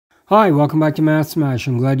Hi, welcome back to Math Smash.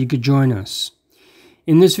 I'm glad you could join us.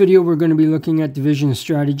 In this video, we're going to be looking at division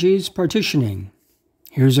strategies, partitioning.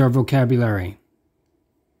 Here's our vocabulary.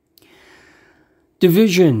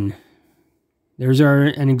 Division. There's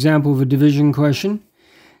an example of a division question.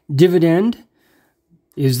 Dividend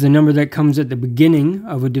is the number that comes at the beginning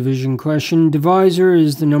of a division question. Divisor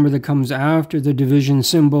is the number that comes after the division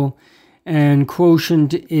symbol. And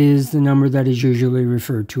quotient is the number that is usually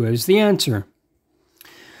referred to as the answer.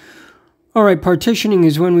 All right, partitioning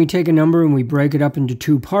is when we take a number and we break it up into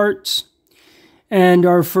two parts. And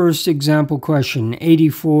our first example question,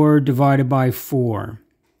 84 divided by 4.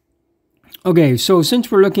 Okay, so since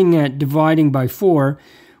we're looking at dividing by 4,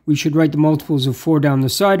 we should write the multiples of 4 down the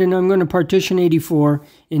side, and I'm going to partition 84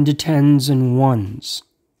 into tens and ones.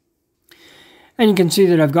 And you can see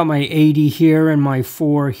that I've got my 80 here and my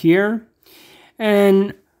 4 here.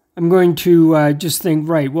 And I'm going to just think,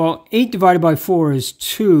 right, well, 8 divided by 4 is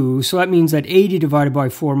 2, so that means that 80 divided by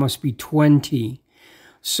 4 must be 20.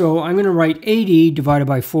 So I'm going to write 80 divided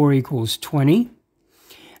by 4 equals 20.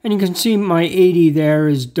 And you can see my 80 there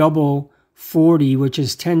is double 40, which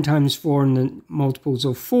is 10 times 4 in the multiples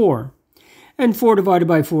of 4. And 4 divided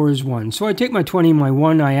by 4 is 1. So I take my 20 and my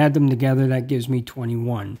 1, I add them together, that gives me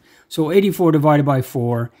 21. So 84 divided by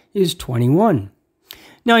 4 is 21.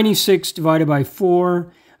 96 divided by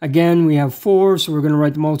 4. Again, we have 4, so we're going to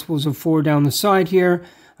write the multiples of 4 down the side here.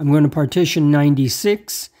 I'm going to partition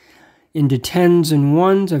 96 into tens and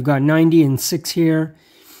ones. I've got 90 and 6 here.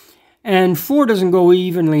 And 4 doesn't go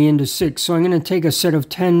evenly into 6, so I'm going to take a set of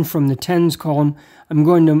 10 from the tens column. I'm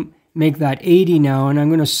going to make that 80 now, and I'm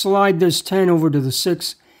going to slide this 10 over to the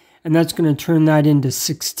 6, and that's going to turn that into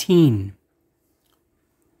 16.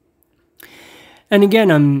 And again,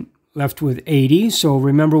 I'm left with 80, so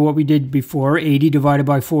remember what we did before. 80 divided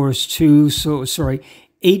by 4 is 2,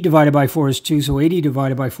 8 divided by 4 is 2, so 80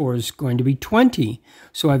 divided by 4 is going to be 20.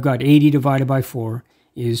 So I've got 80 divided by 4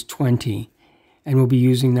 is 20, and we'll be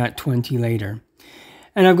using that 20 later.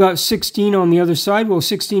 And I've got 16 on the other side. Well,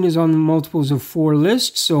 16 is on the multiples of 4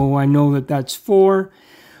 list, so I know that that's 4.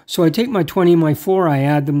 So I take my 20 and my 4, I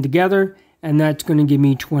add them together, and that's going to give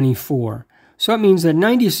me 24. So that means that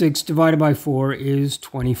 96 divided by 4 is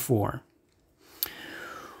 24.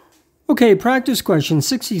 Okay, practice question,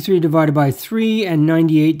 63 divided by 3 and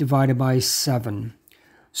 98 divided by 7.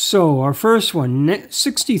 So our first one,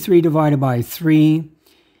 63 divided by 3.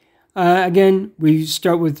 Again, we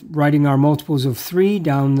start with writing our multiples of 3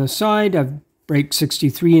 down the side. I break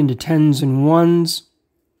 63 into tens and ones.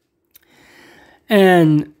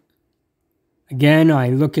 And again, I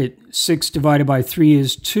look at 6 divided by 3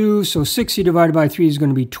 is 2, so 60 divided by 3 is going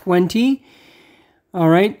to be 20. All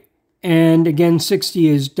right, and again, 60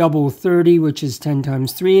 is double 30, which is 10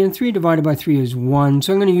 times 3, and 3 divided by 3 is 1.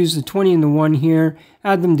 So I'm going to use the 20 and the 1 here,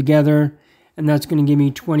 add them together, and that's going to give me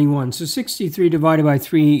 21. So 63 divided by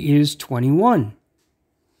 3 is 21.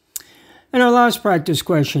 And our last practice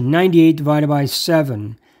question, 98 divided by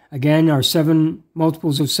 7. Again, our 7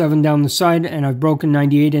 multiples of 7 down the side, and I've broken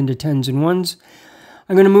 98 into tens and ones.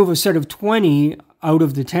 I'm going to move a set of 20 out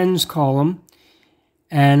of the tens column,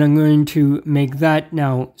 and I'm going to make that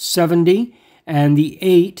now 70, and the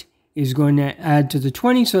 8 is going to add to the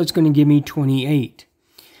 20, so it's going to give me 28.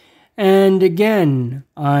 And again,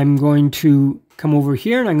 I'm going to come over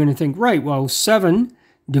here, and I'm going to think, right, well, 7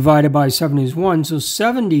 divided by 7 is 1, so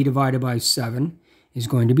 70 divided by 7 is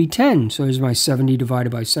going to be 10. So here's my 70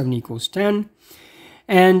 divided by 7 equals 10.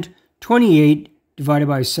 And 28 divided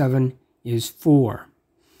by 7 is 4.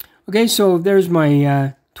 Okay, so there's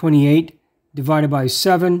my 28 divided by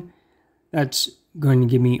 7. That's going to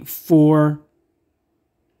give me 4.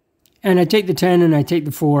 And I take the 10 and I take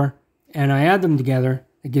the 4, and I add them together.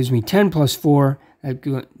 That gives me 10 plus 4.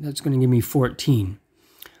 That's going to give me 14.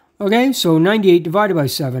 Okay, so 98 divided by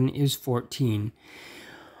 7 is 14.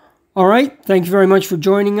 All right, thank you very much for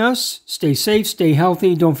joining us. Stay safe, stay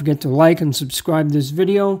healthy. Don't forget to like and subscribe this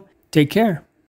video. Take care.